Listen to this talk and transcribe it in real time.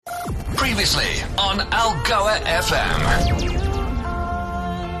Previously on Algoa FM.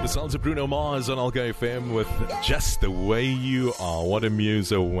 The sounds of Bruno Mars on Algoa FM with Just the Way You Are. What a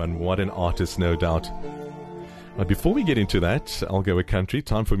muso and what an artist, no doubt. But before we get into that, Algoa Country,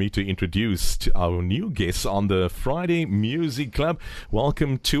 time for me to introduce our new guests on the Friday Music Club.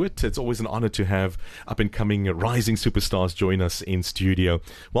 Welcome to it. It's always an honor to have up-and-coming rising superstars join us in studio.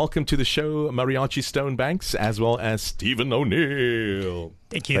 Welcome to the show, Mariachi Stonebanks, as well as Stephen O'Neill.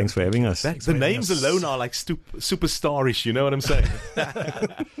 Thank you. Thanks for having us. The names alone are like superstarish, you know what I'm saying?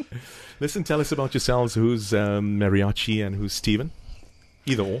 Listen, tell us about yourselves. Who's Mariachi and who's Stephen?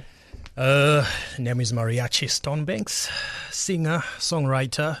 Either or. Name is Mariachi Stonebanks, singer,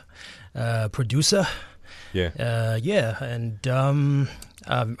 songwriter, producer. Yeah. And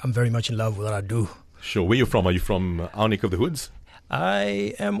I'm very much in love with what I do. Sure. Where are you from? Are you from our neck of the woods?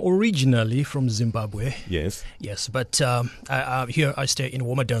 I am originally from Zimbabwe. Yes. Yes, but here I stay in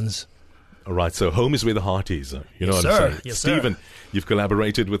Womadons. All right, so home is where the heart is. You know Yes, what I'm sir. saying? Yes, Stephen, you've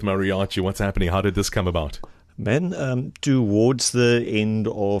collaborated with Mariachi. What's happening? How did this come about? Man, towards the end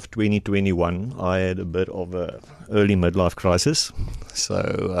of 2021, I had a bit of a early midlife crisis.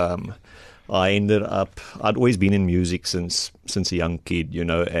 So I ended up, I'd always been in music since a young kid, you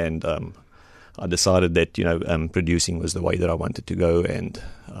know, and I decided that, you know, producing was the way that I wanted to go. And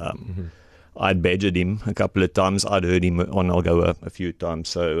I'd badgered him a couple of times. I'd heard him on Algoa a few times.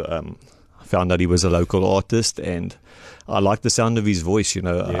 So I found out he was a local artist, and I like the sound of his voice, you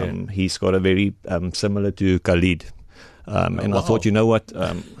know. Yeah. He's got a very similar to Khalid. And I thought, you know what,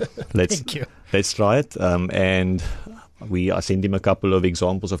 let's try it. And I sent him a couple of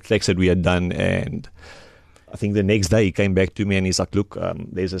examples of tracks that we had done, and I think the next day he came back to me and he's like, look,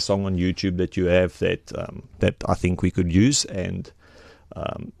 there's a song on YouTube that you have that I think we could use. And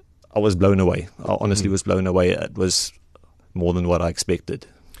I was blown away. I honestly was blown away. It was more than what I expected.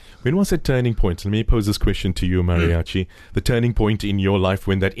 When was that turning point? Let me pose this question to you, Mariachi. The turning point in your life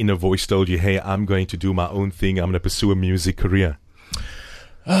when that inner voice told you, hey, I'm going to do my own thing. I'm going to pursue a music career.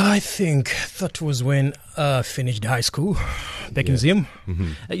 I think that was when I finished high school back in Zim.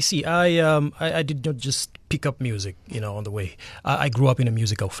 You see, I did not just pick up music, you know, on the way. I grew up in a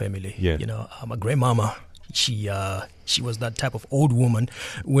musical family. Yeah. You know, my grandmama, she was that type of old woman.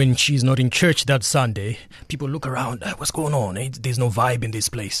 When she's not in church that Sunday, people look around. What's going on? There's no vibe in this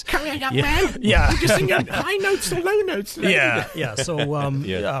place. Carry on, young man. Yeah. You just sing high notes or low notes. Yeah. So,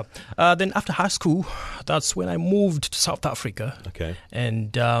 then after high school, that's when I moved to South Africa. Okay.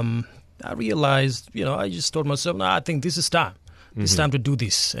 And I realized, you know, I just told myself, I think this is time. It's time to do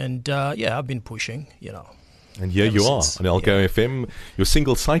this. And I've been pushing, you know. And here you are on Algoa FM. Your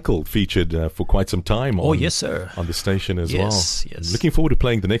single Cycle featured for quite some time yes, sir. On the station as well. Yes. Looking forward to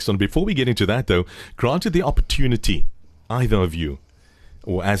playing the next one. Before we get into that, though, granted the opportunity, either of you,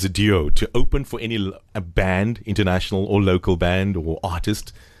 or as a duo, to open for a band, international or local band or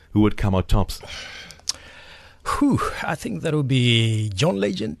artist, who would come out tops? I think that would be John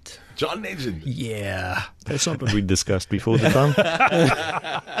Legend. John Legend. Yeah. That's not what we discussed before the time.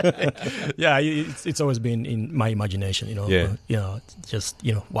 Yeah, it's always been in my imagination, you know. Yeah.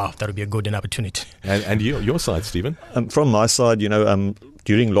 Wow, that would be a golden opportunity. And your side, Stephen? From my side, you know,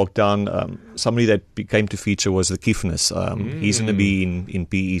 during lockdown, somebody that came to feature was the Kiefness. He's going to be in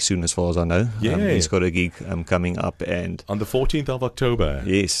PE soon, as far as I know. Yeah. He's got a gig coming up. And on the 14th of October.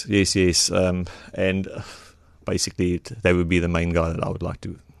 Yes. And basically, that would be the main guy that I would like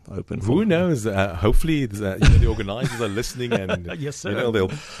to open for. Who knows? Hopefully, the organizers are listening, and Yes, sir. you know, they'll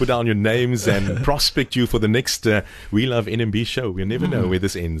put down your names and prospect you for the next We Love NMB show. We'll never know where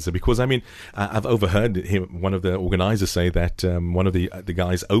this ends, because I mean, I've overheard one of the organizers say that one of the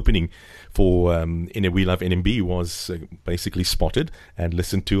guys opening for in a We Love NMB was basically spotted and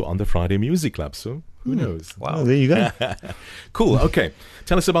listened to on the Friday Music Club. So who knows? Wow, there you go. Cool. Okay.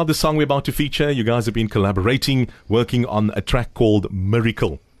 Tell us about the song we're about to feature. You guys have been collaborating, working on a track called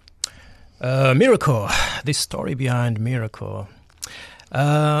Miracle. Miracle. The story behind Miracle.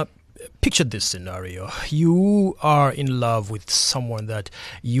 Picture this scenario. You are in love with someone that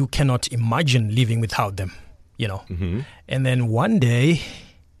you cannot imagine living without them, you know. And then one day,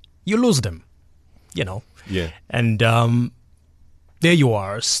 you lose them, you know. Yeah. And there you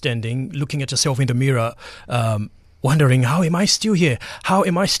are, standing, looking at yourself in the mirror, wondering, how am I still here? How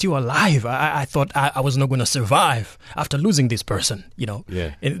am I still alive? I thought I was not going to survive after losing this person, you know.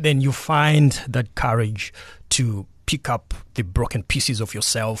 Yeah. And then you find that courage to pick up the broken pieces of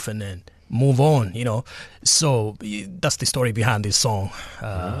yourself and then move on, you know. So that's the story behind this song.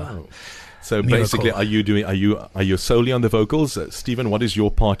 So Miracle. basically, are you solely on the vocals, Stephen? What is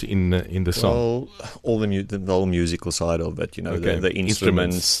your part in the song? Well, all the whole musical side of it, you know, Okay. the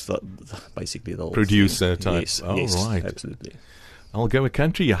instruments, basically the whole Producer thing. type. Yes, Oh, yes, right. absolutely. I'll Go a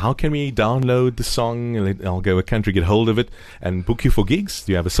Country. How can we download the song? And let I'll Go a Country get hold of it and book you for gigs?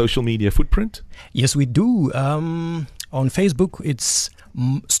 Do you have a social media footprint? Yes, we do. On Facebook, it's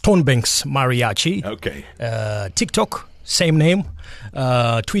Stonebanks Mariachi. Okay. TikTok, same name.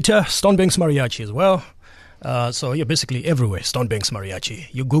 Twitter, Stonebanks Mariachi as well. So you're basically everywhere, Stonebanks Mariachi.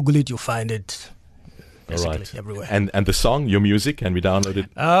 You Google it, you'll find it. All Basically right. everywhere. And the song, your music, can we download it?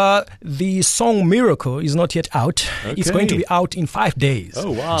 The song Miracle is not yet out. It's Okay. going to be out in 5 days.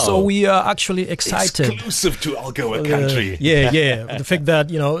 Oh, wow. So we are actually excited. Exclusive to I'll Go a Country. Yeah. The fact that,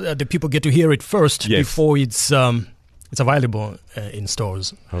 the people get to hear it first Yes. before it's available in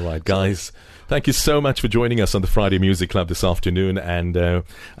stores. All right, guys. Thank you so much for joining us on the Friday Music Club this afternoon. And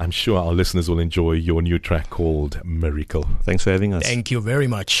I'm sure our listeners will enjoy your new track called Miracle. Thanks for having us. Thank you very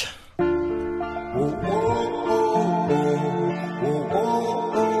much.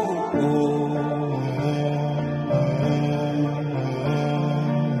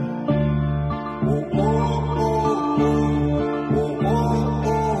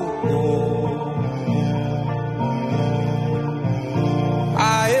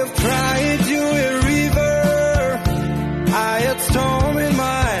 I have cried you a river, I had storm in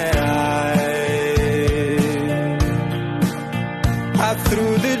my eyes, I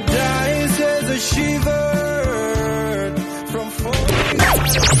threw the dice as I shivered from falling.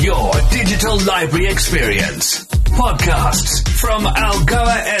 Your digital library experience. Podcasts from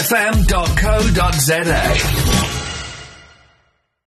algoafm.co.za.